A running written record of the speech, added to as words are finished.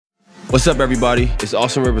What's up, everybody? It's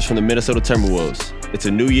Austin Rivers from the Minnesota Timberwolves. It's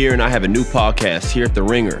a new year, and I have a new podcast here at The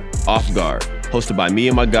Ringer, Off Guard, hosted by me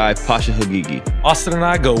and my guy, Pasha Hagigi. Austin and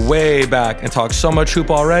I go way back and talk so much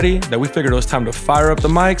hoop already that we figured it was time to fire up the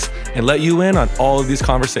mics and let you in on all of these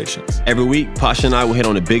conversations. Every week, Pasha and I will hit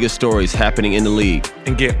on the biggest stories happening in the league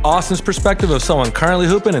and get Austin's perspective of someone currently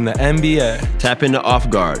hooping in the NBA. Tap into Off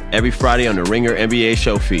Guard every Friday on the Ringer NBA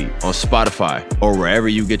show feed, on Spotify, or wherever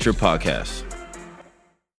you get your podcasts.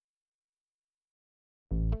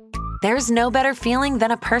 There's no better feeling than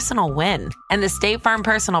a personal win, and the State Farm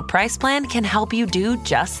Personal Price Plan can help you do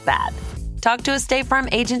just that. Talk to a State Farm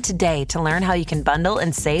agent today to learn how you can bundle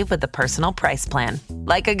and save with the Personal Price Plan.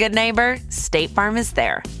 Like a good neighbor, State Farm is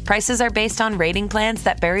there. Prices are based on rating plans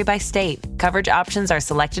that vary by state. Coverage options are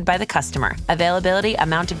selected by the customer. Availability,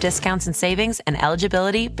 amount of discounts and savings, and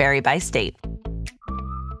eligibility vary by state.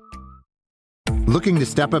 Looking to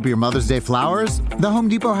step up your Mother's Day flowers? The Home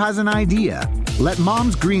Depot has an idea. Let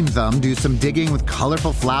Mom's Green Thumb do some digging with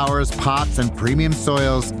colorful flowers, pots, and premium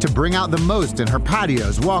soils to bring out the most in her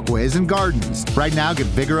patios, walkways, and gardens. Right now, get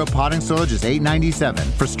Vigoro potting soil just $8.97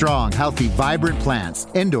 for strong, healthy, vibrant plants,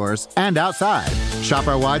 indoors and outside. Shop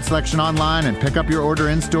our wide selection online and pick up your order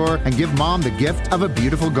in-store and give Mom the gift of a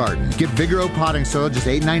beautiful garden. Get Vigoro potting soil just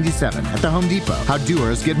 $8.97 at the Home Depot. How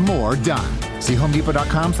doers get more done. See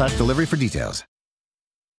homedepot.com/delivery for details.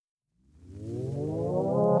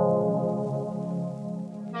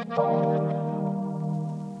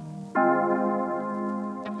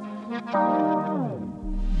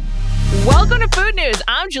 Welcome to Food News.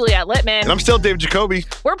 I'm Juliette Littman. And I'm still Dave Jacoby.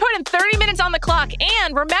 We're putting 30 minutes on the clock.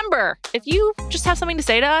 And remember, if you just have something to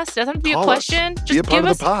say to us, it doesn't have to be a question. Just be a part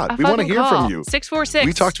give of the pod. us We want to hear from you. 646.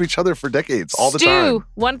 We talk to each other for decades, all the time. Stu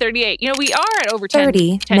 138. You know, we are at over 10 30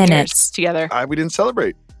 minutes minutes together. We didn't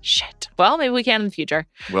celebrate. Shit. Well, maybe we can in the future.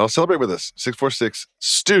 Well, celebrate with us. 646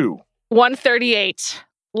 Stu 138.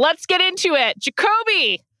 Let's get into it.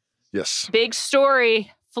 Jacoby. Yes. Big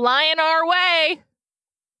story flying our way.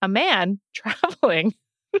 A man traveling.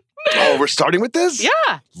 Oh, we're starting with this?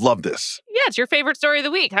 Yeah. Love this. Yeah, it's your favorite story of the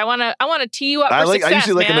week. I want to tee you up for success, I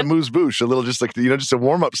usually like man. an amuse-bouche, a little just like, just a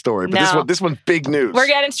warm-up story. But No. this one's big news. We're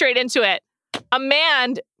getting straight into it. A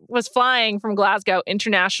man was flying from Glasgow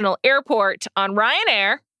International Airport on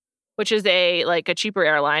Ryanair, which is a cheaper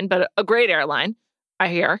airline, but a great airline, I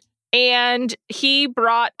hear. And he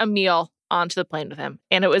brought a meal onto the plane with him.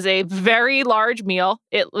 And it was a very large meal.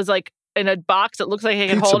 It was like in a box that looks like it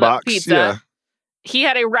can Pizza hold box, up pizza. yeah. He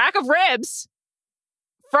had a rack of ribs,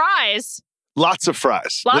 fries. Lots of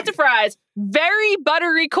fries. Lots of fries. Very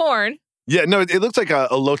buttery corn. Yeah, no, it looks like a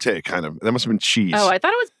elote kind of. That must have been cheese. Oh, I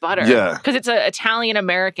thought it was butter. Yeah. Because it's an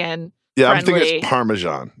Italian-American Yeah, I'm friendly. thinking it's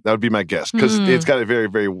Parmesan. That would be my guess because it's got a very,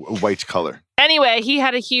 very white color. Anyway, he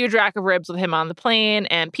had a huge rack of ribs with him on the plane,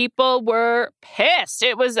 and people were pissed.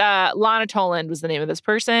 It was Lana Toland was the name of this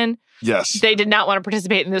person. Yes. They did not want to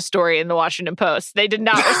participate in this story in the Washington Post. They did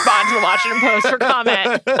not respond to the Washington Post for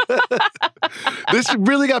comment. This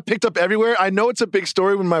really got picked up everywhere. I know it's a big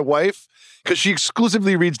story when my wife, because she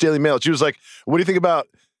exclusively reads Daily Mail, she was like, what do you think about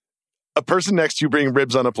a person next to you bringing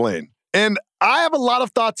ribs on a plane? And I have a lot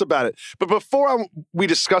of thoughts about it. But before we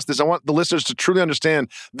discuss this, I want the listeners to truly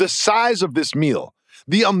understand the size of this meal,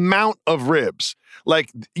 the amount of ribs. I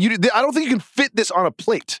don't think you can fit this on a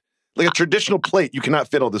plate. Like a traditional plate, you cannot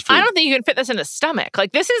fit all this food. I don't think you can fit this in a stomach.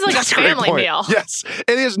 This is like That's a family great point. meal. Yes.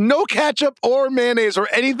 And there's no ketchup or mayonnaise or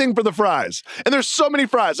anything for the fries. And there's so many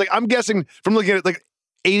fries. I'm guessing from looking at it,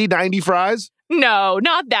 80, 90 fries. No,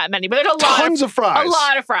 not that many, but there's a lot. Tons of fries. A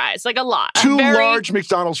lot of fries. A lot. Two large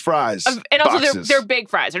McDonald's fries. And also boxes. they're big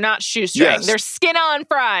fries. They're not shoestring. Yes. They're skin-on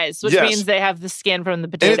fries, which means they have the skin from the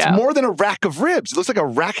potato. And it's more than a rack of ribs. It looks like a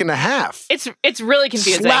rack and a half. It's really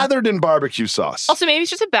confusing. Slathered in barbecue sauce. Also, maybe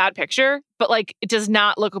it's just a bad picture, but it does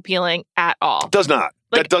not look appealing at all. Does not.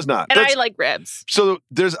 That does not. And I like ribs. So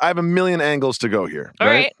I have a million angles to go here. All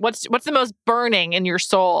right. What's the most burning in your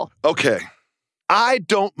soul? Okay. I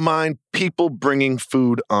don't mind people bringing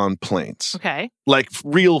food on planes. Okay. Like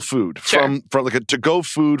real food Sure. from like a to-go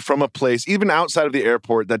food from a place, even outside of the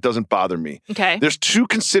airport, that doesn't bother me. Okay. There's two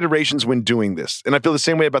considerations when doing this, and I feel the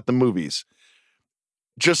same way about the movies.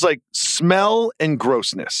 Just smell and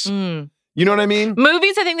grossness. You know what I mean?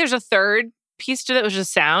 Movies, I think there's a third piece to that, which is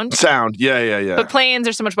sound. Sound, yeah. But planes,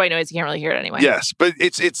 there's so much white noise, you can't really hear it anyway. Yes, but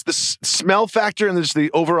it's the smell factor and just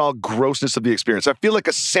the overall grossness of the experience. I feel like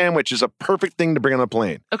a sandwich is a perfect thing to bring on a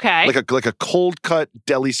plane. Okay. Like a cold cut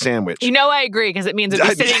deli sandwich. I agree, because it means it'd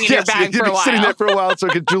be sitting in your bag for a while. Sitting there for a while so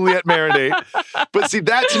it can Juliette marinate. But see,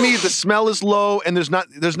 that to me, the smell is low and there's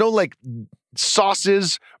no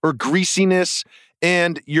sauces or greasiness,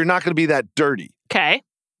 and you're not going to be that dirty. Okay.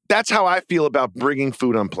 that's how I feel about bringing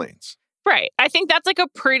food on planes. Right. I think that's like a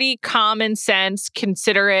pretty common sense,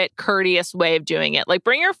 considerate, courteous way of doing it. Like,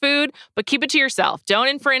 bring your food, but keep it to yourself. Don't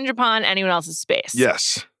infringe upon anyone else's space.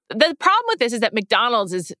 Yes. The problem with this is that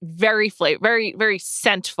McDonald's is very very, very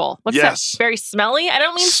scentful. What's that? Very smelly? I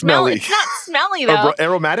don't mean smelly. It's not smelly, though.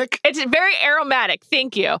 Aromatic? It's very aromatic.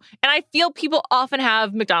 Thank you. And I feel people often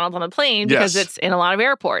have McDonald's on the plane because it's in a lot of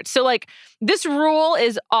airports. So, like, this rule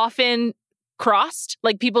is often crossed.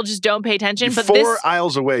 Like, people just don't pay attention. But 4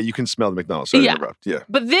 aisles away, you can smell the McDonald's. Sorry to interrupt. Yeah.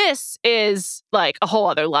 But this is like a whole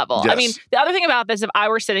other level. Yes. I mean, the other thing about this, if I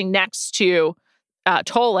were sitting next to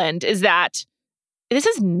Toland, is that this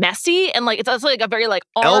is messy and like it's also like a very like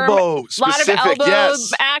arm, elbow specific, lot of elbow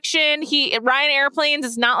yes. action. Ryan Airplanes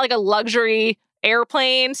is not like a luxury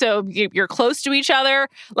airplane, so you're close to each other.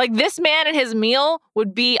 Like, this man and his meal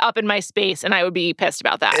would be up in my space, and I would be pissed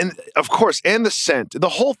about that. And of course, and the scent. The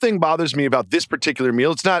whole thing bothers me about this particular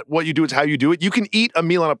meal. It's not what you do, it's how you do it. You can eat a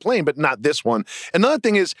meal on a plane, but not this one. Another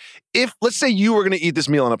thing is, if, let's say you were going to eat this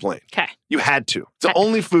meal on a plane. Okay. You had to. It's the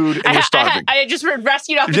only food and you're starving. I just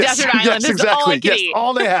rescued off the desert island. Yes, This exactly. is all I can eat.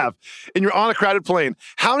 All they have. And you're on a crowded plane.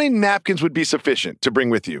 How many napkins would be sufficient to bring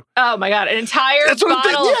with you? Oh my God. An entire bottle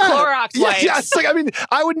of Clorox wipes. Yeah, it's like, I mean,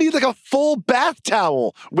 I would need like a full bath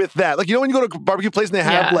towel with that. Like, you know when you go to a barbecue place and they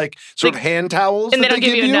have like sort of hand towels and that they don't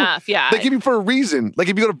give you enough, They give you for a reason. Like,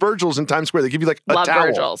 if you go to Virgil's in Times Square, they give you like a Love towel.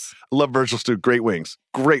 Virgil's. I love Virgil's too. Great wings.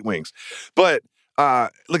 But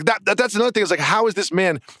like that's another thing. Is like, how is this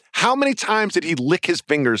man, how many times did he lick his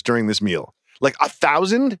fingers during this meal? Like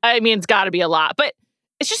 1,000? I mean, it's got to be a lot, but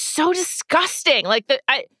it's just so disgusting. Like,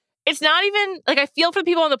 it's not even, like, I feel for the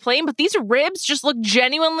people on the plane, but these ribs just look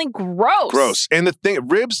genuinely gross. And the thing,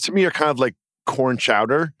 ribs to me are kind of like corn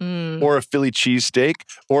chowder or a Philly cheesesteak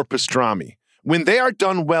or pastrami. When they are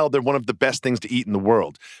done well, they're one of the best things to eat in the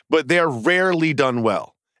world, but they are rarely done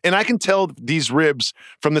well. And I can tell these ribs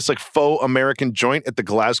from this like faux American joint at the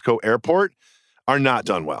Glasgow airport are not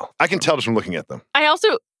done well. I can tell just from looking at them.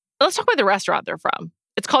 Let's talk about the restaurant they're from.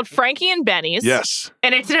 It's called Frankie and Benny's. Yes.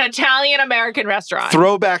 And it's an Italian-American restaurant.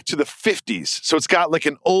 Throwback to the 50s. So it's got like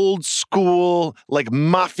an old school, like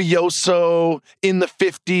mafioso in the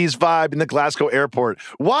 50s vibe in the Glasgow airport.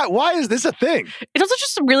 Why is this a thing? It's also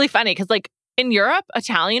just really funny because, like, in Europe,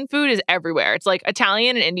 Italian food is everywhere. It's like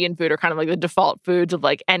Italian and Indian food are kind of like the default foods of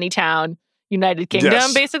like any town, United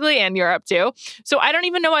Kingdom, basically, and Europe too. So I don't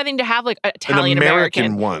even know why they need to have like Italian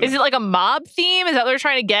American one. Is it like a mob theme? Is that what they're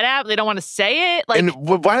trying to get at? They don't want to say it. Like, and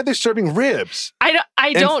why are they serving ribs? I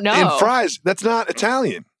don't know. And fries. That's not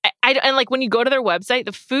Italian. And like when you go to their website,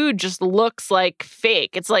 the food just looks like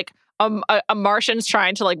fake. It's like a Martian's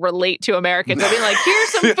trying to like relate to Americans. They'll be like, here's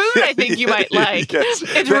some food I think you might like. Yes.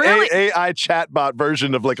 It's the really AI chatbot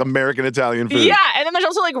version of like American Italian food. Yeah, and then there's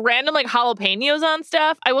also like random like jalapenos on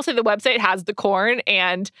stuff. I will say the website has the corn,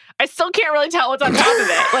 and I still can't really tell what's on top of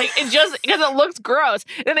it. Like, it just because it looks gross.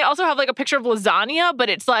 And then they also have like a picture of lasagna, but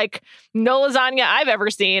it's like no lasagna I've ever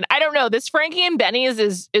seen. I don't know. This Frankie and Benny's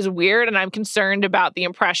is weird, and I'm concerned about the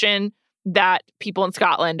impression that people in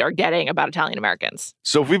Scotland are getting about Italian Americans.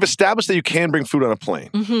 So if we've established that you can bring food on a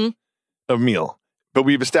plane, a meal, but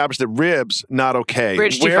we've established that ribs, not okay.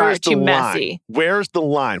 Bridge too far, too messy. Where's the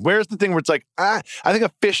line? Where's the thing where it's like, I think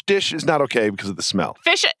a fish dish is not okay because of the smell.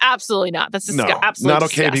 Fish, absolutely not. That's absolutely not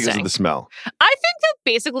okay disgusting. because of the smell. I think that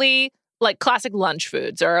basically like classic lunch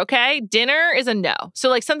foods are okay. Dinner is a no. So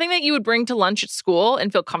like something that you would bring to lunch at school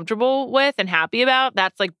and feel comfortable with and happy about,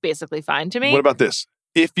 that's like basically fine to me. What about this?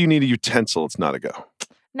 If you need a utensil, it's not a go.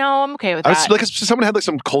 No, I'm okay with that. Like if someone had like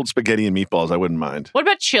some cold spaghetti and meatballs, I wouldn't mind. What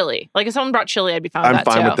about chili? Like if someone brought chili, I'd be fine with that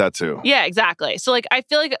too. I'm fine with that too. Yeah, exactly. So like I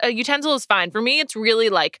feel like a utensil is fine. For me, it's really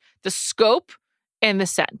like the scope and the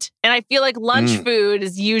scent. And I feel like lunch food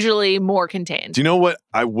is usually more contained. Do you know what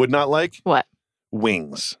I would not like? What?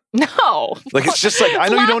 Wings. No. Like it's just like, I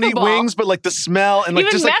know you don't eat wings, but like the smell and like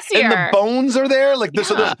even just like, messier. and the bones are there. Like this,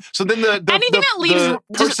 so then the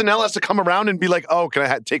personnel has to come around and be like, oh, can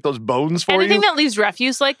I take those bones for anything you? that leaves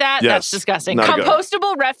refuse like that, that's disgusting.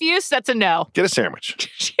 Compostable refuse, that's a no. Get a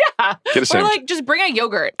sandwich. Yeah. Get a sandwich. Or like just bring a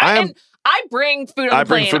yogurt. I bring food on the plane. I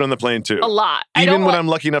bring food on the plane too. A lot. Even when I'm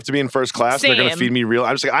lucky enough to be in first class and they're going to feed me real.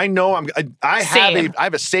 I'm just like, I know I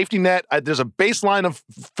have a safety net. There's a baseline of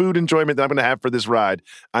food enjoyment that I'm going to have for this ride.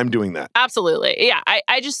 I'm doing that. Absolutely. Yeah.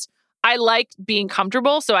 I like being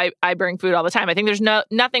comfortable, so I bring food all the time. I think there's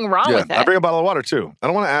nothing wrong with it. I bring a bottle of water too. I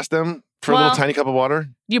don't want to ask them for a little tiny cup of water.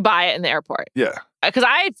 You buy it in the airport. Yeah. Because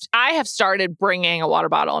I have started bringing a water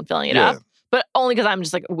bottle and filling it up. But only because I'm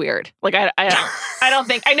just like weird. Like I don't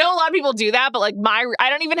think, I know a lot of people do that, but like I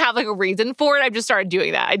don't even have like a reason for it. I've just started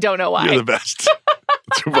doing that. I don't know why. You're the best.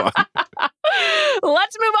 Let's move on.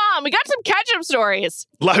 Let's move on. We got some ketchup stories.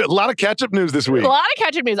 A lot of ketchup news this week. A lot of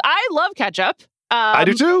ketchup news. I love ketchup. I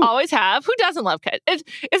do too. Always have. Who doesn't love ketchup? Is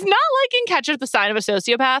not liking ketchup the sign of a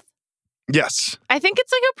sociopath? Yes. I think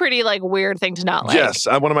it's like a pretty like weird thing to not like. Yes.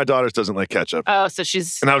 One of my daughters doesn't like ketchup. Oh, so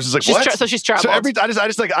she's. And I was just like, what? So she's troubled.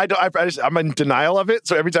 So I'm in denial of it.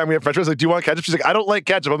 So every time we have French fries, like, do you want ketchup? She's like, I don't like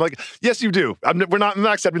ketchup. I'm like, yes, you do. I'm not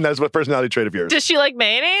accepting that as a personality trait of yours. Does she like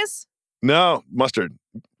mayonnaise? No, mustard.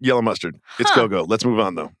 Yellow mustard. It's go-go. Let's move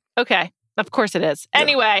on though. Okay. Of course it is. Yeah.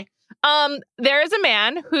 Anyway, there is a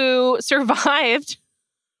man who survived.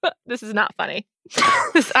 This is not funny.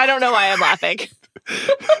 I don't know why I'm laughing.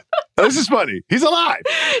 This is funny. He's alive.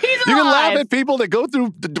 He's alive. You can laugh at people that go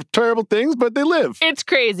through terrible things, but they live. It's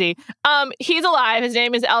crazy. He's alive. His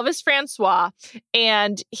name is Elvis Francois,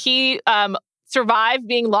 and he survived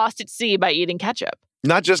being lost at sea by eating ketchup.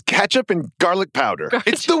 Not just ketchup and garlic powder.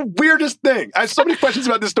 It's the weirdest thing. I have so many questions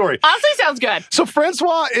about this story. Honestly, sounds good. So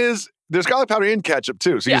Francois there's garlic powder in ketchup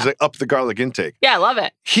too. So he's like up the garlic intake. Yeah, I love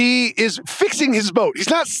it. He is fixing his boat. He's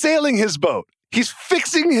not sailing his boat. He's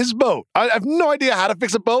fixing his boat. I have no idea how to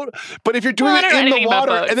fix a boat, but if you're doing it in the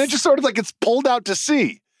water and then just sort of like it's pulled out to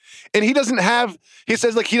sea, and he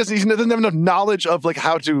says like he doesn't have enough knowledge of like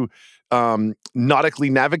how to nautically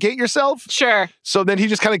navigate yourself. Sure. So then he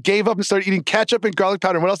just kind of gave up and started eating ketchup and garlic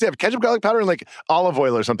powder. And what else do you have? Ketchup, garlic powder, and like olive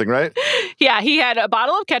oil or something, right? Yeah, he had a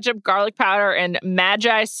bottle of ketchup, garlic powder, and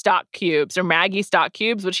Maggi stock cubes,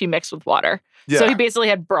 which he mixed with water. Yeah. So he basically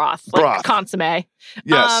had broth. Consommé.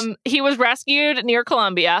 Yes. He was rescued near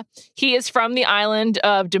Colombia. He is from the island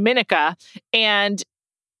of Dominica, and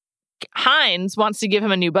Heinz wants to give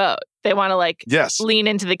him a new boat. They want to lean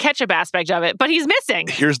into the ketchup aspect of it, but he's missing.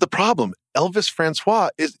 Here's the problem. Elvis Francois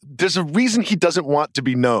there's a reason he doesn't want to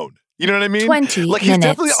be known. You know what I mean? 20 like he's minutes.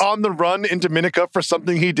 definitely on the run in Dominica for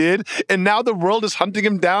something he did. And now the world is hunting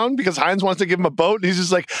him down because Heinz wants to give him a boat. And he's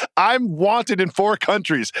just like, I'm wanted in 4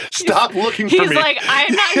 countries. Stop looking for me. He's like,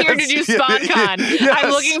 I'm not here to do SponCon. Yes. I'm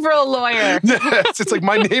looking for a lawyer. Yes. It's like,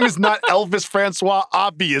 my name is not Elvis Francois,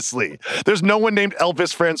 obviously. There's no one named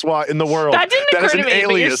Elvis Francois in the world. That didn't occur to me,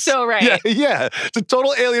 but you're so right. Yeah. It's a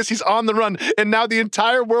total alias. He's on the run. And now the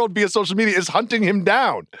entire world via social media is hunting him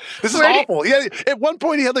down. This is awful. At one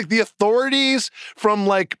point, he had like the authorities from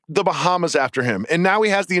like the Bahamas after him. And now he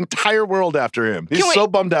has the entire world after him. He's so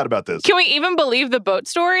bummed out about this. Can we even believe the boat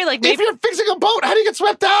story? Like, maybe if you're fixing a boat, how do you get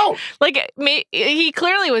swept out? Like, he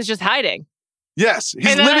clearly was just hiding. Yes,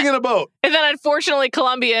 he's living in a boat. And then, unfortunately,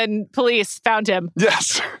 Colombian police found him.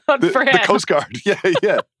 Yes. For him. The Coast Guard.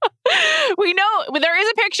 Yeah. We know there is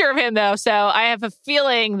a picture of him, though, so I have a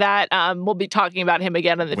feeling that we'll be talking about him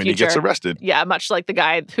again in the future. When he gets arrested. Yeah, much like the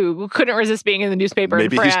guy who couldn't resist being in the newspaper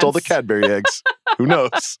Maybe in France. he stole the Cadbury eggs. Who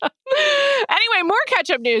knows? Anyway, more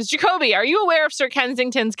ketchup news. Jacoby, are you aware of Sir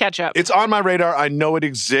Kensington's ketchup? It's on my radar. I know it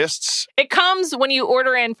exists. It comes when you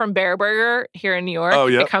order in from Bear Burger here in New York. Oh,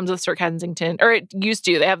 yeah. It comes with Sir Kensington, or it used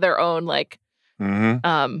to. They have their own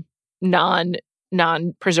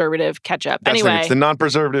non-preservative ketchup. Anyway, it's the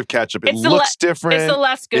non-preservative ketchup. It looks different. It's the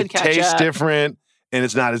less good ketchup. It tastes different, and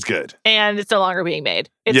it's not as good. And it's no longer being made.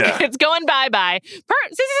 It's going bye-bye.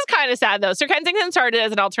 This is kind of sad, though. Sir Kensington started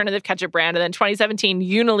as an alternative ketchup brand, and then 2017,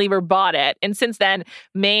 Unilever bought it. And since then,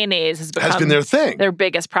 mayonnaise has been their thing. Their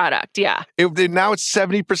biggest product, yeah. Now it's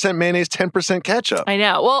 70% mayonnaise, 10% ketchup. I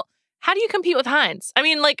know. Well, how do you compete with Heinz? I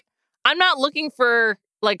mean, like, I'm not looking for,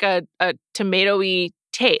 like, a tomato-y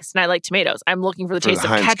taste, and I like tomatoes. I'm looking for the taste of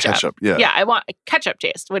ketchup. Yeah, I want a ketchup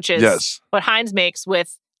taste, which is what Heinz makes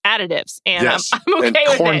with additives, and I'm okay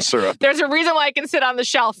with corn it. Syrup. There's a reason why I can sit on the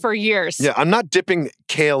shelf for years. Yeah, I'm not dipping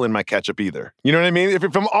kale in my ketchup either. You know what I mean? If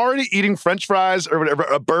I'm already eating French fries or whatever,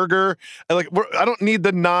 a burger, I don't need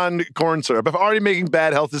the non-corn syrup. I'm already making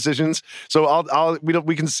bad health decisions, so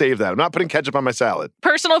we can save that. I'm not putting ketchup on my salad.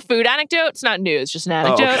 Personal food anecdote. It's not news, just an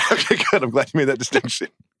anecdote. Oh, okay, good. I'm glad you made that distinction.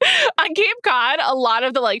 On Cape Cod, a lot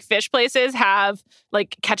of the like fish places have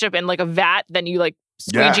like ketchup in like a vat, then you like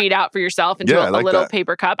squeegee it out for yourself into a little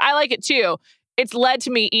paper cup. I like it too. It's led to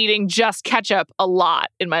me eating just ketchup a lot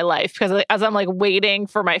in my life because as I'm like waiting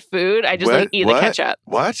for my food, I just eat the ketchup.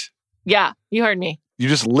 What? Yeah, you heard me. You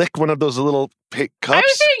just lick one of those little cups? I would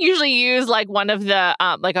say usually use like one of the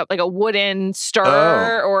like a wooden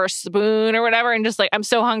stirrer or a spoon or whatever, and just like I'm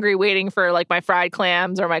so hungry waiting for like my fried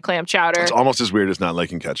clams or my clam chowder. It's almost as weird as not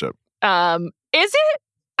liking ketchup. Is it?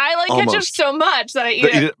 I like ketchup so much that I eat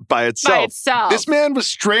it by itself. This man was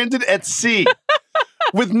stranded at sea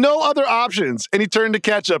with no other options, and he turned to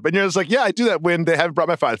ketchup. And you're just like, yeah, I do that when they haven't brought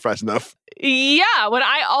my fries enough. Yeah, when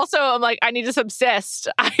I also am like, I need to subsist,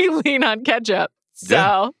 I lean on ketchup.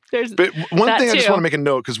 So There's But one that thing I just too. want to make a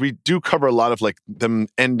note, because we do cover a lot of like them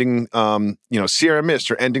ending, Sierra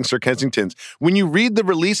Mist or ending Sir Kensington's. When you read the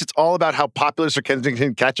release, it's all about how popular Sir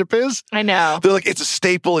Kensington ketchup is. I know. They're like, it's a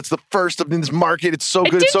staple. It's the first of this market. It's so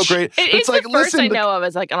good. It's so great. It's like, the first listen, I know of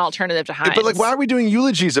as like an alternative to Heinz. but like, why are we doing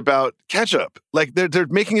eulogies about ketchup? Like they're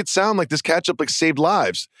making it sound like this ketchup like saved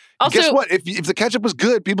lives. Also- Guess what? If the ketchup was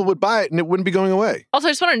good, people would buy it and it wouldn't be going away. Also,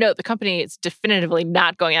 I just want to note the company is definitively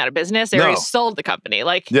not going out of business. They already No. sold the company.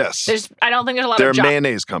 Like, Yes. I don't think there's a lot They're of a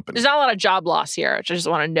mayonnaise company. there's not a lot of job loss here, which I just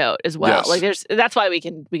want to note as well. Yes. Like, that's why we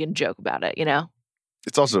can joke about it. You know,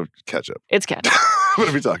 It's also ketchup. it's ketchup. What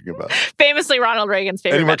are we talking about? Famously, Ronald Reagan's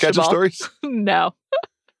favorite Any more vegetable. ketchup stories? No.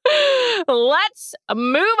 Let's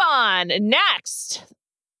move on. Next,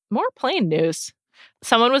 more plane news.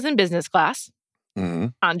 Someone was in business class Mm-hmm.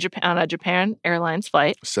 on a Japan Airlines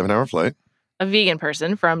flight. 7-hour flight. A vegan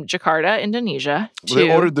person from Jakarta, Indonesia. Well,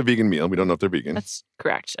 they ordered the vegan meal. We don't know if they're vegan. That's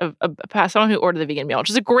correct. Someone who ordered the vegan meal, which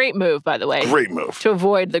is a great move, by the way. Great move. To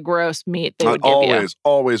avoid the gross meat they would give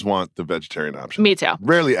always want the vegetarian option. you. Me too.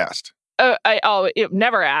 Rarely asked.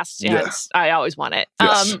 Never asked. Yeah. Hence, I always want it.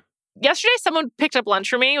 Yes. Yesterday, someone picked up lunch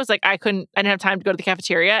for me. It was like I didn't have time to go to the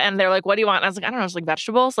cafeteria, and they're like, "What do you want?" And I was like, "I don't know, it's like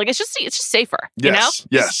vegetables. Like it's just safer, you know? Yes.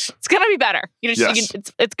 Yes. It's gonna be better. You Yes.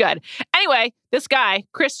 it's good." Anyway, this guy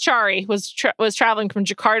Chris Chari was traveling from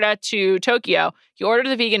Jakarta to Tokyo. He ordered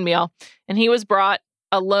the vegan meal, and he was brought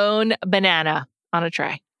a lone banana on a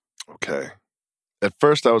tray. Okay. At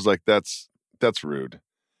first, I was like, "That's rude,"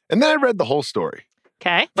 and then I read the whole story.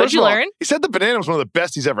 Okay, First what'd you of all, learn? He said the banana was one of the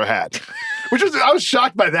best he's ever had, I was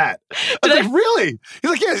shocked by that. I was like, really? He's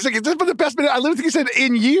like, yeah. He's like, it's been the best banana. I literally think he said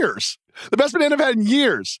in years. The best banana I've had in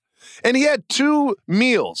years. And he had 2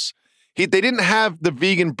 meals. They didn't have the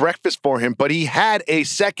vegan breakfast for him, but he had a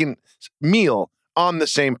second meal on the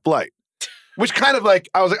same flight, which kind of like,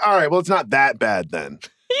 I was like, all right, well, it's not that bad then.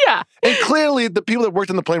 Yeah. And clearly the people that worked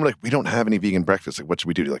on the plane were like, we don't have any vegan breakfast. Like, what should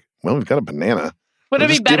we do? You're like, well, we've got a banana. Would We'll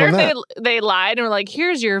it be just give better him if they lied and were like,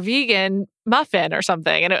 "Here's your vegan muffin" or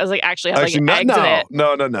something, and it was like actually had like Actually, eggs in it?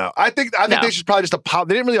 No. I think No. they should probably just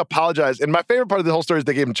they didn't really apologize. And my favorite part of the whole story is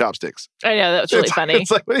they gave him chopsticks. I know that was really It's- funny. It's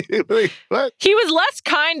like, what? He was less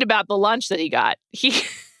kind about the lunch that he got.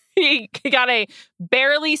 He got a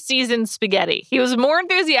barely seasoned spaghetti. He was more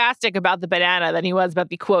enthusiastic about the banana than he was about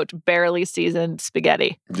the quote barely seasoned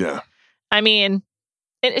spaghetti. Yeah. I mean,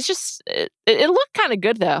 it's just it looked kind of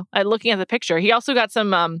good though. Looking at the picture, he also got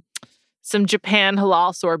some Japan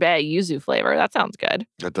halal sorbet yuzu flavor. That sounds good.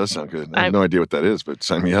 That does sound good. I have no idea what that is, but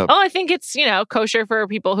sign me up. Oh, I think it's kosher for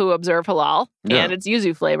people who observe halal, Yeah. and it's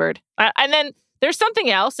yuzu flavored. And then there's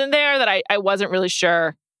something else in there that I wasn't really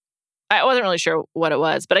sure. I wasn't really sure what it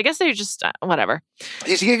was, but I guess they just whatever.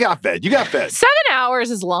 You got fed. 7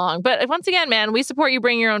 hours is long, but once again, man, we support you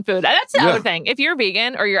bring your own food. That's the other thing. If you're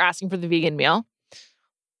vegan or you're asking for the vegan meal,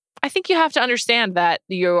 I think you have to understand that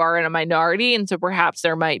you are in a minority, and so perhaps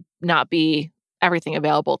there might not be everything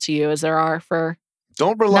available to you as there are for.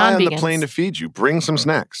 Don't rely on the non-vegans. plane to feed you. Bring some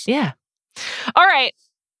snacks. Yeah. All right,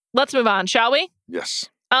 let's move on, shall we? Yes.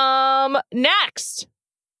 Next,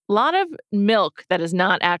 a lot of milk that is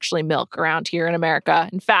not actually milk around here in America.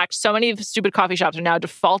 In fact, so many of the stupid coffee shops are now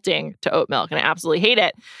defaulting to oat milk, and I absolutely hate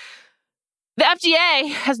it. The FDA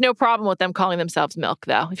has no problem with them calling themselves milk,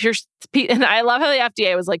 though. And I love how the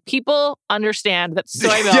FDA was like, people understand that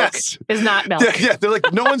soy milk Yes. is not milk. Yeah. They're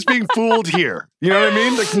like, no one's being fooled here. You know what I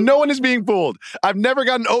mean? Like, no one is being fooled. I've never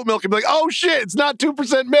gotten oat milk and be like, oh shit, it's not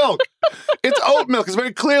 2% milk. It's oat milk. It's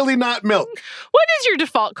very clearly not milk. What is your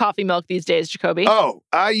default coffee milk these days, Jacoby? Oh,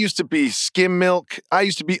 I used to be skim milk. I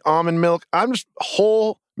used to be almond milk. I'm just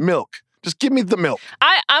whole milk. Just give me the milk.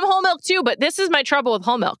 I'm whole milk too, but this is my trouble with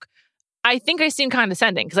whole milk. I think I seem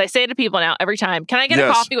condescending because I say to people now every time, can I get a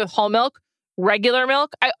Yes. coffee with whole milk, regular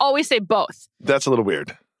milk? I always say both. That's a little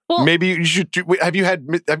weird. Well, Maybe you should. Wait, have you had?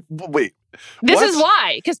 Wait. this what? is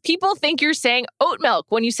why, because people think you're saying oat milk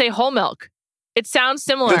when you say whole milk. It sounds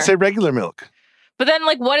similar. Then say regular milk. But then,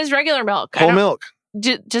 like, what is regular milk? Whole milk.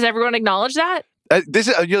 Does everyone acknowledge that? This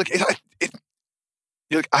is you're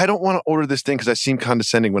like I don't want to order this thing because I seem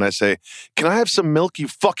condescending when I say, "Can I have some milk, you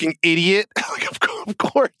fucking idiot?" Like, of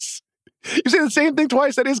course. You say the same thing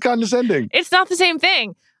twice. That is condescending. It's not the same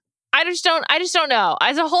thing. I just don't know.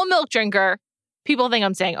 As a whole milk drinker, people think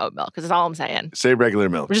I'm saying oat milk because that's all I'm saying. Say regular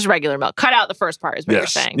milk. Just regular milk. Cut out the first part is what you're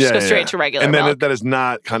saying. Just go straight to regular and then milk. that is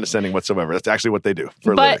not condescending whatsoever. That's actually what they do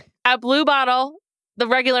for a But living. at Blue Bottle, the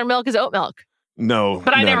regular milk is oat milk. No.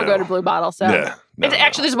 But I no, never no. go to Blue Bottle, so Yeah. No, it's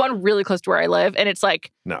actually there's one really close to where I live, and it's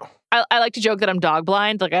like no. I like to joke that I'm dog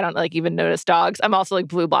blind. Like I don't like even notice dogs. I'm also like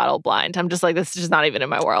Blue Bottle blind. I'm just like this is just not even in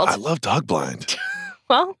my world. I love dog blind.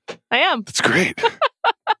 Well, I am. That's great.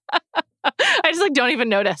 I just like don't even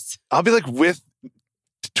notice. I'll be like with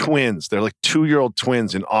twins. They're like 2-year-old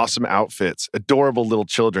twins in awesome outfits, adorable little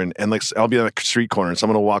children. And like, I'll be on a street corner and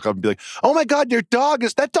someone will walk up and be like, oh my God,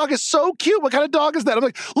 that dog is so cute. What kind of dog is that? I'm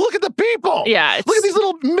like, look at the people. Yeah. Look at these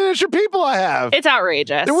little miniature people I have. It's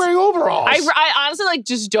outrageous. They're wearing overalls. I honestly like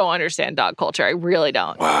just don't understand dog culture. I really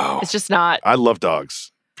don't. Wow. It's just not. I love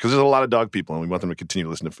dogs because there's a lot of dog people and we want them to continue to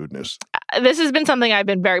listen to Food News. This has been something I've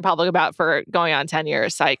been very public about for going on 10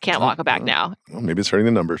 years. So I can't walk it back now. Well, maybe it's hurting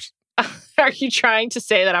the numbers. Are you trying to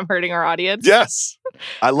say that I'm hurting our audience? Yes.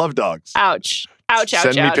 I love dogs. Ouch. Ouch, ouch,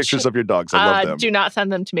 Send me ouch. pictures of your dogs. I love them. Do not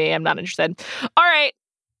send them to me. I'm not interested. All right.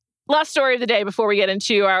 Last story of the day before we get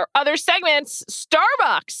into our other segments.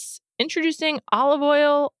 Starbucks introducing olive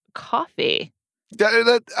oil coffee.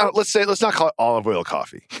 Let's not call it olive oil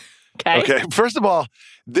coffee. Okay. First of all,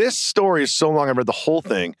 this story is so long. I read the whole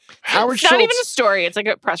thing. Howard It's Schultz. not even a story. It's like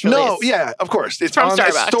a press release. No, yeah, of course. It's from on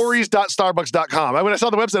Starbucks. stories.starbucks.com. When I saw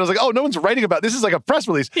the website, I was like, oh, no one's writing about this. This is like a press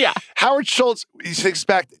release. Yeah. Howard Schultz, he thinks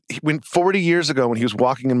back when 40 years ago when he was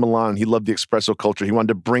walking in Milan, he loved the espresso culture. He wanted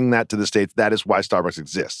to bring that to the States. That is why Starbucks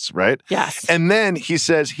exists, right? Yes. And then he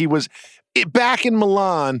says he was back in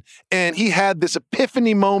Milan and he had this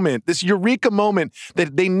epiphany moment, this eureka moment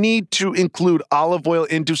that they need to include olive oil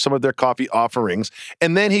into some of their coffee offerings.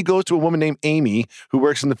 And then he goes to a woman named Amy who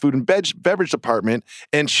works in the food and beverage department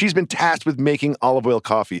and she's been tasked with making olive oil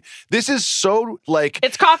coffee. This is so like...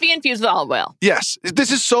 It's coffee infused with olive oil. Yes.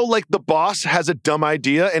 This is so like the boss has a dumb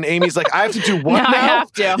idea and Amy's like, I have to do what now? I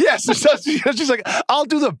have to. Yes. She's like, I'll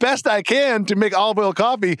do the best I can to make olive oil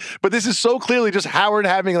coffee. But this is so clearly just Howard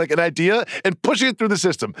having like an idea and pushing it through the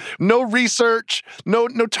system. No research, no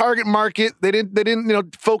target market. They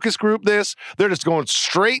didn't focus group this. They're just going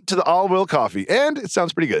straight to the olive oil coffee. And it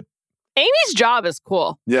sounds pretty good. Amy's job is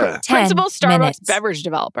cool. Yeah. Principal Starbucks beverage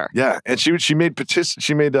developer. Yeah. And she made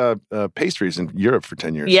pastries in Europe for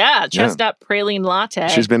 10 years. Yeah. Chestnut praline latte.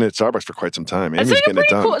 She's been at Starbucks for quite some time. It's Amy's like getting it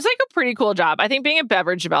done. it's like a pretty cool job. I think being a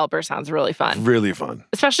beverage developer sounds really fun. Really fun.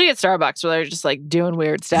 Especially at Starbucks where they're just like doing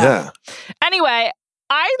weird stuff. Yeah. Anyway,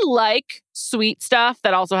 I like sweet stuff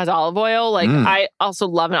that also has olive oil. Like I also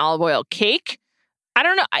love an olive oil cake. I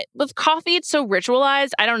don't know. With coffee, it's so ritualized.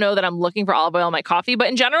 I don't know that I'm looking for olive oil in my coffee, but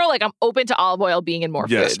in general, like I'm open to olive oil being in more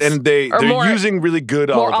foods. Yes, and they're using really good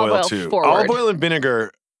olive oil too. Forward. Olive oil and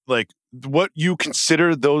vinegar, like what you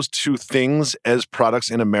consider those two things as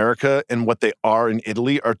products in America and what they are in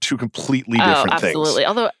Italy are two completely different things. Absolutely.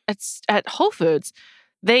 Although it's at Whole Foods,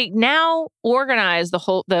 they now organize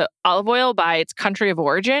the olive oil by its country of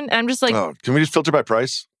origin. And I'm just like, oh, can we just filter by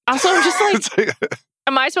price? Also, I'm just like,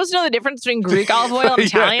 am I supposed to know the difference between Greek olive oil and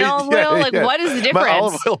Italian olive oil? Like, what is the difference? My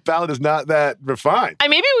olive oil palate is not that refined.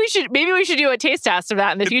 Maybe we should do a taste test of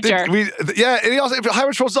that in the future. And also,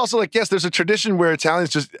 Howard Schultz is also like, yes, there's a tradition where Italians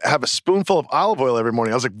just have a spoonful of olive oil every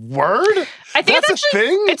morning. I was like, word? I think that's actually, a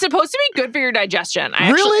thing? It's supposed to be good for your digestion.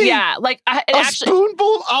 Really? Yeah. Like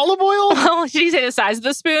spoonful of olive oil? Did you say the size of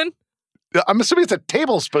the spoon? I'm assuming it's a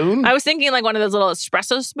tablespoon. I was thinking like one of those little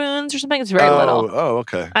espresso spoons or something. It's very little. Oh,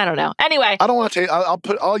 okay. I don't know. Anyway. I don't want to taste.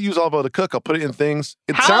 I'll use olive oil to cook. I'll put it in things.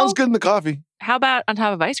 It sounds good in the coffee. How about on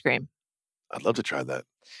top of ice cream? I'd love to try that.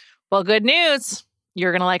 Well, good news.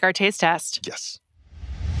 You're going to like our taste test. Yes.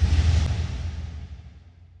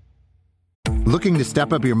 Looking to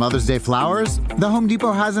step up your Mother's Day flowers? The Home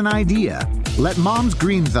Depot has an idea. Let Mom's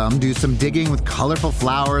Green Thumb do some digging with colorful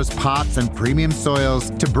flowers, pots, and premium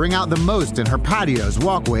soils to bring out the most in her patios,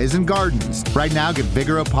 walkways, and gardens. Right now, get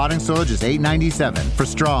Vigoro potting soil just $8.97 for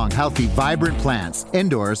strong, healthy, vibrant plants,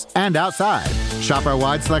 indoors and outside. Shop our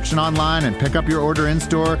wide selection online and pick up your order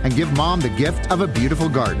in-store and give Mom the gift of a beautiful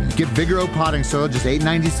garden. Get Vigoro potting soil just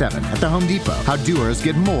 $8.97 at the Home Depot. How doers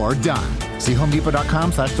get more done. See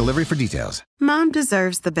homedepot.com/delivery for details. Mom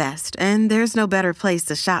deserves the best, and there's no better place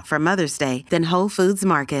to shop for Mother's Day than Whole Foods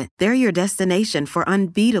Market. They're your destination for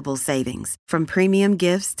unbeatable savings, from premium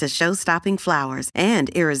gifts to show-stopping flowers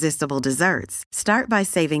and irresistible desserts. Start by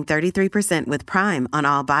saving 33% with Prime on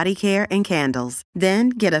all body care and candles. Then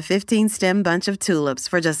get a 15-stem bunch of tulips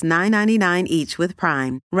for just $9.99 each with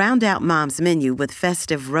Prime. Round out Mom's menu with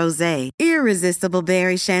festive rosé, irresistible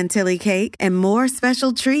berry chantilly cake, and more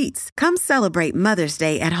special treats. Come celebrate Mother's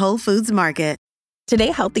Day at Whole Foods Market. Today,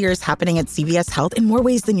 healthier is happening at CVS Health in more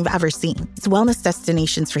ways than you've ever seen. It's wellness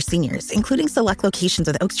destinations for seniors, including select locations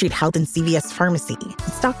with Oak Street Health and CVS Pharmacy.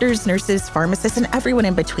 It's doctors, nurses, pharmacists, and everyone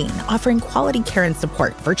in between, offering quality care and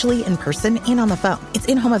support virtually, in person, and on the phone. It's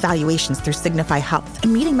in-home evaluations through Signify Health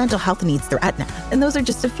and meeting mental health needs through Aetna. And those are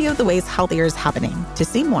just a few of the ways healthier is happening. To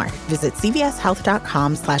see more, visit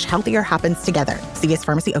cvshealth.com/healthier happens together. CVS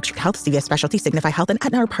Pharmacy, Oak Street Health, CVS Specialty, Signify Health, and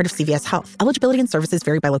Aetna are part of CVS Health. Eligibility and services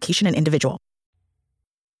vary by location and individual.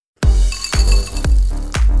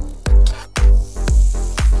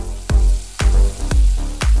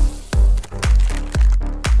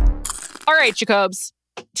 All right, Jacobs.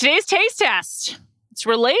 Today's taste test. It's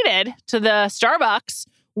related to the Starbucks.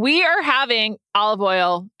 We are having olive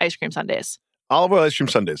oil ice cream sundaes. Olive oil ice cream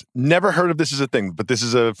sundaes. Never heard of this as a thing, but this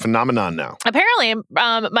is a phenomenon now. Apparently,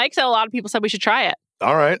 Mike said a lot of people said we should try it.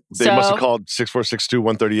 All right. They must have called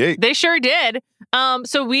 6462138. They sure did.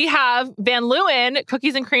 So we have Van Leeuwen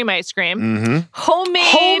cookies and cream ice cream. Mm-hmm.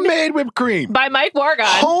 Homemade whipped cream. By Mike Morgan.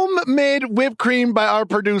 Homemade whipped cream by our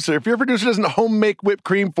producer. If your producer doesn't home make whipped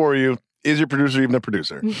cream for you, is your producer even a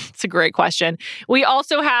producer? It's a great question. We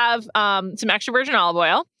also have some extra virgin olive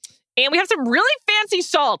oil. And we have some really fancy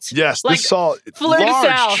salt. Yes, like this salt.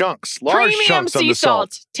 large chunks. Premium sea on the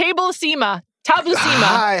salt. Tablissima.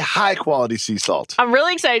 High quality sea salt. I'm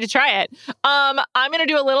really excited to try it. I'm going to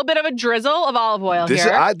do a little bit of a drizzle of olive oil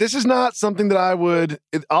here. This is not something that I would...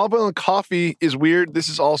 Olive oil and coffee is weird. This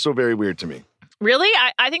is also very weird to me. Really?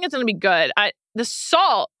 I think it's going to be good. The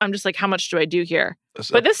salt, I'm just like, how much do I do here?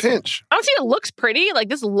 But this pinch. Honestly, it looks pretty. Like,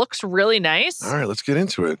 this looks really nice. All right, let's get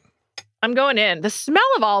into it. I'm going in. The smell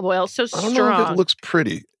of olive oil is so strong. I don't know if it looks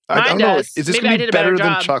pretty. I don't know. Is this going to be better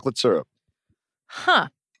than chocolate syrup? Huh.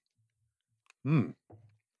 No.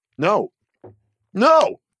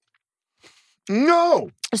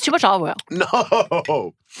 It's too much olive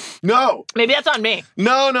oil. No. Maybe that's on me.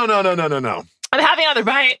 No. I'm having another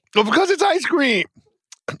bite. Well, because it's ice cream.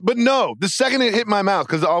 But no, the second it hit my mouth,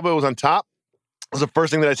 because the olive oil was on top, was the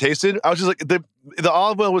first thing that I tasted. I was just like, the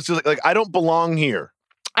olive oil was just like, I don't belong here.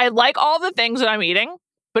 I like all the things that I'm eating,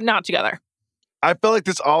 but not together. I felt like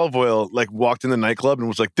this olive oil like walked in the nightclub and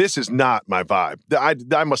was like, this is not my vibe.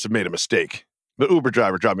 I must have made a mistake. The Uber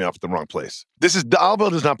driver dropped me off at the wrong place. The olive oil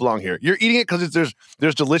does not belong here. You're eating it because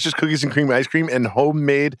there's delicious cookies and cream ice cream and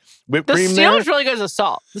homemade whipped cream there. The salt is really good as the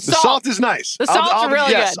salt. The salt is nice. The salt's really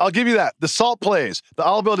good. Yes, I'll give you that. The salt plays. The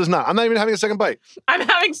olive oil does not. I'm not even having a second bite. I'm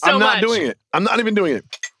having so much. I'm not doing it. I'm not even doing it.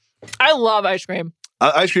 I love ice cream.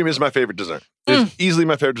 Ice cream is my favorite dessert. It's easily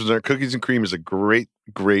my favorite dessert. Cookies and cream is a great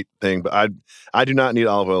thing, but I do not need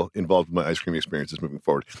olive oil involved with my ice cream experiences moving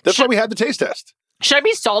forward. That's why we had the taste test. Should I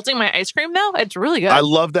be salting my ice cream, though? It's really good. I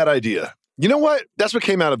love that idea. You know what? That's what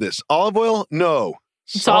came out of this. Olive oil? No.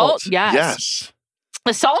 Salt? Yes.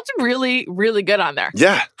 The salt's really, really good on there.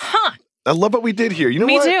 Yeah. Huh. I love what we did here. You know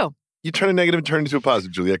what? Me too. You turn a negative and turn into a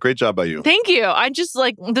positive, Juliet. Great job by you. Thank you. I just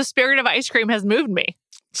like the spirit of ice cream has moved me.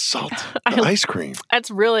 Salt. Ice cream.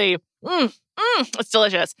 That's really, it's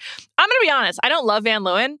delicious. I'm going to be honest. I don't love Van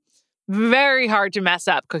Leeuwen. Very hard to mess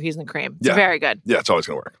up cookies and cream. It's very good. Yeah, it's always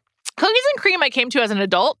going to work. Cookies and cream I came to as an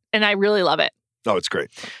adult, and I really love it. Oh, it's great.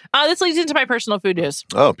 This leads into my personal food news.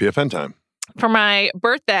 Oh, PFN time. For my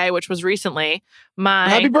birthday, which was recently,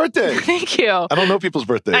 Happy birthday. Thank you. I don't know people's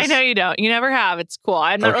birthdays. I know you don't. You never have. It's cool.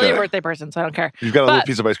 I'm not really a birthday person, so I don't care. You've got a little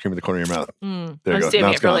piece of ice cream in the corner of your mouth. There you go.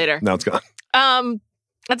 Saving it for later. Now it's gone.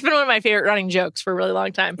 That's been one of my favorite running jokes for a really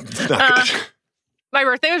long time. It's not good. My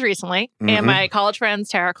birthday was recently, and my college friends,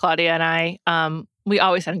 Tara, Claudia, and I, we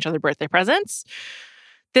always send each other birthday presents.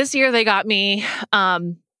 This year, they got me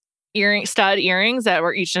stud earrings that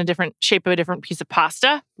were each in a different shape of a different piece of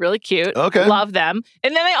pasta. Really cute. Okay. Love them.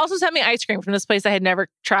 And then they also sent me ice cream from this place I had never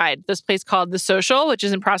tried. This place called The Social, which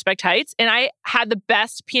is in Prospect Heights. And I had the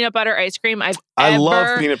best peanut butter ice cream I've ever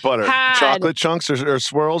love peanut butter. had. Chocolate chunks or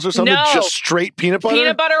swirls or something? No. Just straight peanut butter?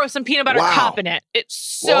 Peanut butter with some peanut butter cup in it. It's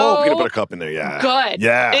so Whoa, peanut butter cup in there, yeah. good.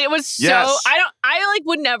 Yeah. It was so, I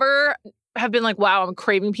would never have been like, wow, I'm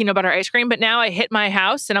craving peanut butter ice cream. But now I hit my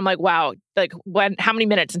house and I'm like, wow, like how many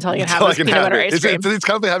minutes until I can have this peanut butter ice cream? It's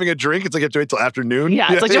kind of like having a drink. It's like you have to wait till afternoon.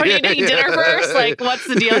 Yeah, it's like, do you want to eat dinner first? Like, what's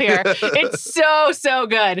the deal here? It's so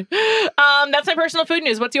good. That's my personal food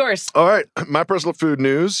news. What's yours? All right. My personal food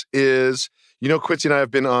news is, Quincy and I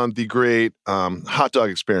have been on the great hot dog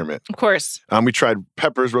experiment. Of course. We tried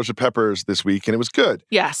roasted peppers this week, and it was good.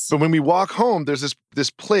 Yes. But when we walk home, there's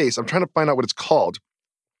this place. I'm trying to find out what it's called.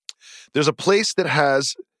 There's a place that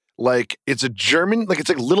has it's a German, it's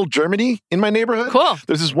like Little Germany in my neighborhood. Cool.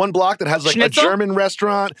 There's this one block that has Schnitzel? a German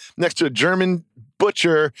restaurant next to a German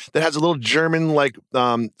butcher that has a little German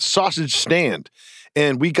sausage stand.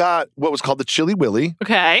 And we got what was called the Chili Willy.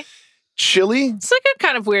 Okay. Chili, It's like a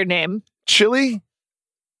kind of weird name. chili,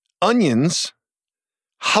 onions,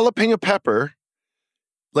 jalapeno pepper,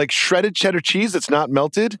 like shredded cheddar cheese that's not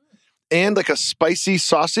melted, and like a spicy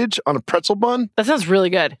sausage on a pretzel bun. That sounds really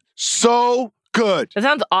good. So good. That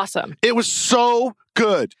sounds awesome. It was so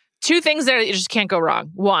good. 2 things there that you just can't go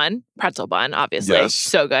wrong. 1, pretzel bun, obviously. Yes.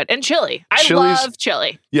 So good. And chili. I Chili's- love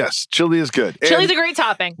chili. Yes, chili is good. Chili's And a great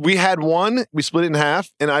topping. we had one, we split it in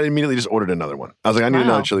half, and I immediately just ordered another one. I was like, I need Wow.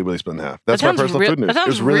 another Chili Willy split in half. That's That my sounds personal food news. That sounds It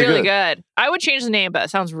was really, good. I would change the name, but it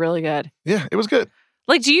sounds really good. Yeah, it was good.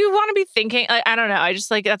 Like, do you want to be thinking? Like, I don't know. I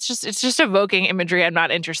just like it's just evoking imagery I'm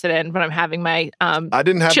not interested in when I'm having my I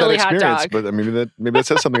didn't have chili that hot experience, dog. but maybe that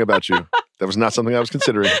says something about you. That was not something I was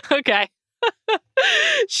considering. Okay.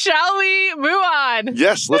 Shall we move on?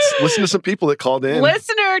 Yes, let's listen to some people that called in.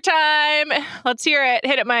 Listener time. Let's hear it.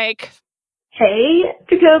 Hit it, Mike. Hey,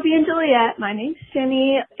 Jacoby and Juliet. My name's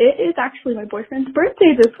Jenny. It is actually my boyfriend's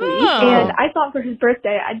birthday this week, Oh. and I thought for his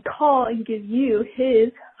birthday I'd call and give you his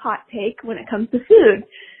hot take when it comes to food.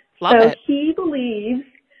 Love so it. he believes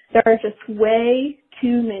there are just way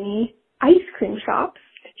too many ice cream shops.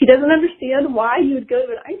 He doesn't understand why you would go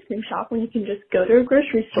to an ice cream shop when you can just go to a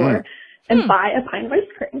grocery store and buy a pint of ice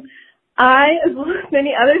cream. I, as well as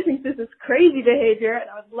many others, think this is crazy behavior, and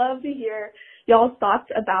I would love to hear y'all's thoughts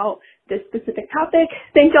about this specific topic.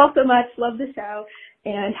 Thank y'all so much. Love the show,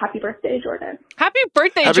 and happy birthday, Jordan. Happy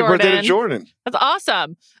birthday, Happy Jordan. birthday to Jordan. That's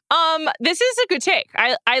awesome. This is a good take.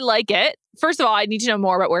 I like it. First of all, I need to know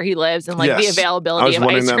more about where he lives and like the Yes. I availability was of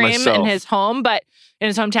wondering ice that cream myself. in his home, but in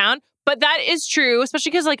his hometown. But that is true,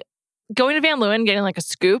 especially because like going to Van Leeuwen, getting like a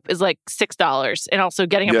scoop is like $6, and also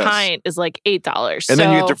getting a Yes. pint is like $8. And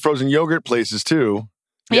then you get to frozen yogurt places too.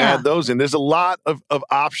 You Yeah. add those in. There's a lot of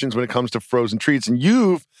options when it comes to frozen treats. And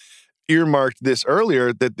you've earmarked this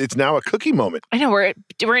earlier that it's now a cookie moment. I know we're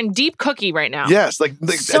in deep cookie right now. Yes, like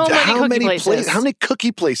So many how cookie many places. how many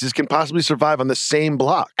cookie places can possibly survive on the same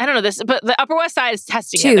block? I don't know this, but the Upper West Side is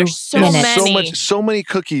testing it. 2 There's so minutes. So many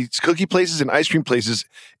cookie places and ice cream places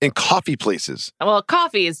and coffee places. Well,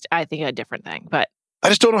 coffee is, I think, a different thing, but I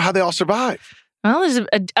just don't know how they all survive. well, there's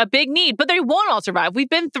a big need, but they won't all survive. We've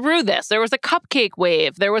been through this. There was a cupcake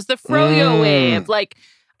wave. There was the froyo wave. Like,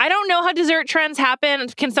 I don't know how dessert trends happen.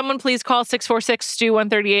 Can someone please call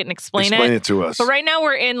 646-STU-138 and explain it to us. But right now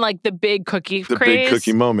we're in like the big cookie The craze. big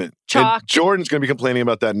cookie moment. Chalk. And Jordan's going to be complaining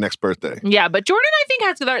about that next birthday. Yeah, but Jordan, I think,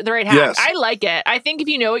 has the right hack. Yes. I like it. I think if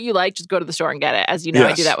you know what you like, just go to the store and get it. As you know, I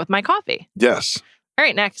Yes. do that with my coffee. Yes. All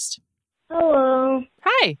right, next. Hello.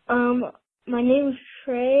 Hi. My name is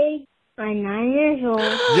Trey. I'm 9 years old.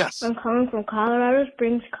 Yes. I'm calling from Colorado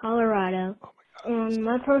Springs, Colorado. And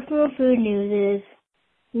my personal food news is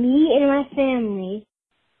me and my family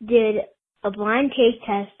did a blind taste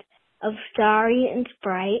test of Starry and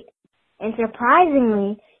Sprite. And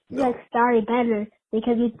surprisingly, we like Starry better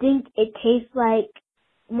because we think it tastes like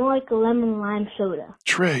more like a lemon lime soda.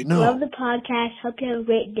 Trey, no. Love the podcast. Hope you have a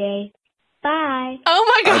great day. Bye.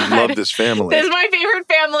 Oh my God. I love this family. This is my favorite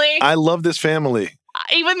family. I love this family.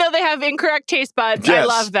 Even though they have incorrect taste buds, I Yes.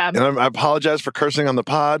 love them. And I apologize for cursing on the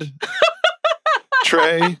pod.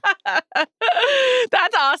 Trey.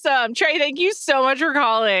 That's awesome. Trey, thank you so much for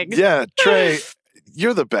calling. Yeah, Trey,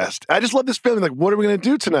 you're the best. I just love this family. Like, what are we going to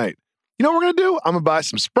do tonight? You know what we're going to do? I'm going to buy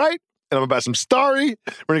some Sprite and I'm going to buy some Starry.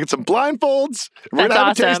 We're going to get some blindfolds. We're going to have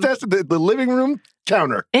That's a taste awesome. test at the living room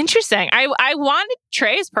counter. Interesting. I wanted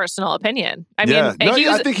Trey's personal opinion. I mean, Yeah. No, he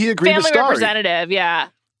was I think he agreed with family Starry. representative. Yeah.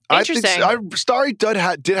 Interesting. I think Starry did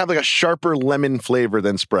have like a sharper lemon flavor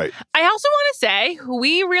than Sprite. I also want to say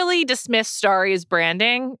we really dismissed Starry's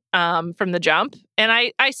branding from the jump. And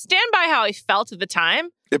I stand by how I felt at the time.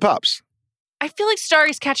 It pops. I feel like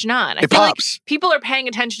Starry's catching on. I It feel pops. like people are paying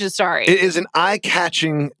attention to Starry. It is an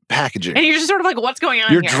eye-catching packaging. And you're just sort of like, what's going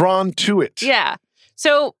on You're here? drawn to it. Yeah.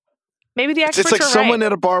 So maybe the experts It's like are someone right.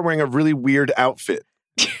 at a bar wearing a really weird outfit.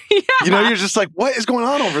 Yeah. You know, you're just like, what is going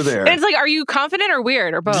on over there? And it's like, are you confident or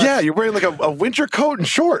weird or both? Yeah, you're wearing like a winter coat and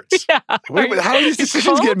shorts. Yeah. Wait, how do these You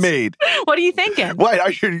decisions cold? get made? What are you thinking?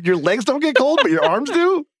 Why? Your legs don't get cold, but your arms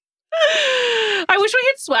do? I wish we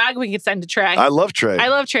had swag we could send to Trey. I love Trey. I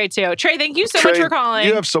love Trey too. Trey, thank you so Trey, much for calling.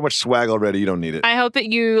 You have so much swag already, you don't need it. I hope that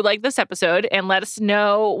you like this episode and let us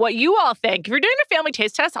know what you all think. If you're doing a family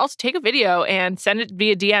taste test, also take a video and send it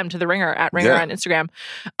via DM to The Ringer at Ringer Yeah. on Instagram.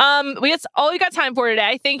 That's all we got time for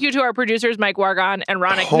today. Thank you to our producers, Mike Wargon and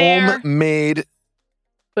Ronick Nair. Homemade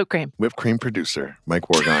Whipped cream. producer, Mike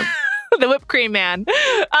Wargon. The whipped cream man.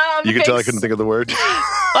 You can tell I couldn't think of the word.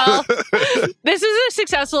 Well, this is a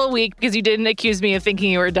successful week because you didn't accuse me of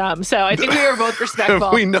thinking you were dumb. So I think we were both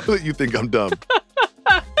respectful. We know that you think I'm dumb.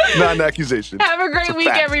 Not an accusation. Have a great week,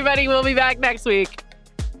 fact. everybody. We'll be back next week.